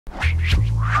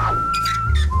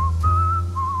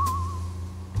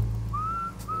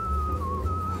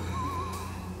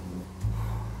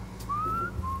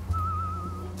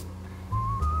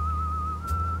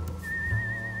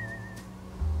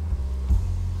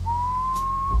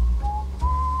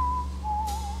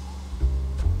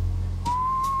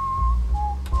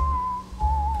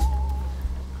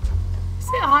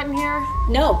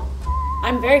No,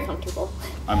 I'm very comfortable.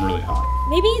 I'm really hot.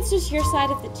 Maybe it's just your side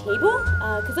of the table?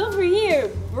 Cause over here,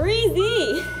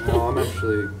 breezy. No, I'm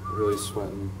actually really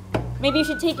sweating. Maybe you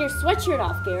should take your sweatshirt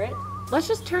off, Garrett. Let's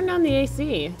just turn down the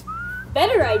AC.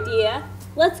 Better idea.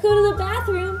 Let's go to the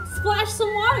bathroom, splash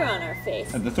some water on our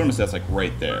face. The thermostat's like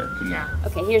right there.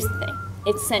 Okay, here's the thing.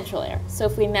 It's central air, so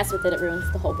if we mess with it, it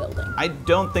ruins the whole building. I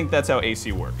don't think that's how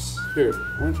AC works. Here,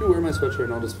 why don't you wear my sweatshirt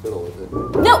and I'll just fiddle with it.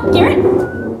 No, Garrett!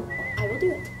 I will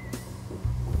do it.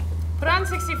 Put on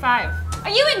 65. Are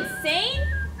you insane?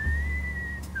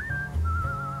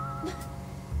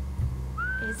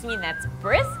 I just mean that's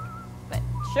brisk, but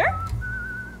sure.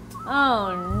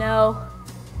 Oh no.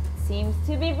 Seems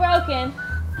to be broken.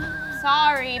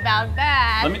 Sorry about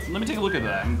that. Let me take a look at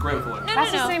that. I'm great with the light. No,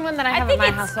 That's the same one that I have at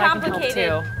my house, so I can help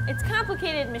too. It's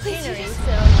complicated machinery,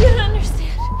 so you don't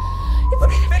understand. It's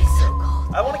gonna be so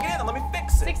cold. I want to get in. Let me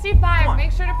fix it. 65.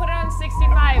 Make sure to put it on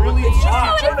 65. Really please.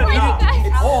 hot. It's so important, guys.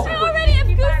 I already have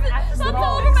goosebumps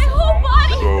all over my whole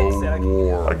body.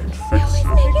 I can fix it.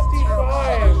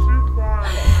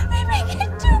 They make it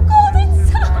too cold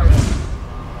inside.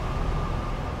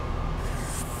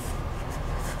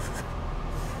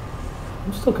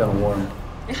 I'm still kind of warm.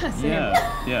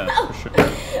 Yeah, for sure.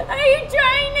 Are you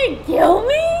trying to kill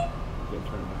me?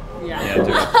 Yeah. Yeah, do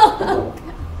it.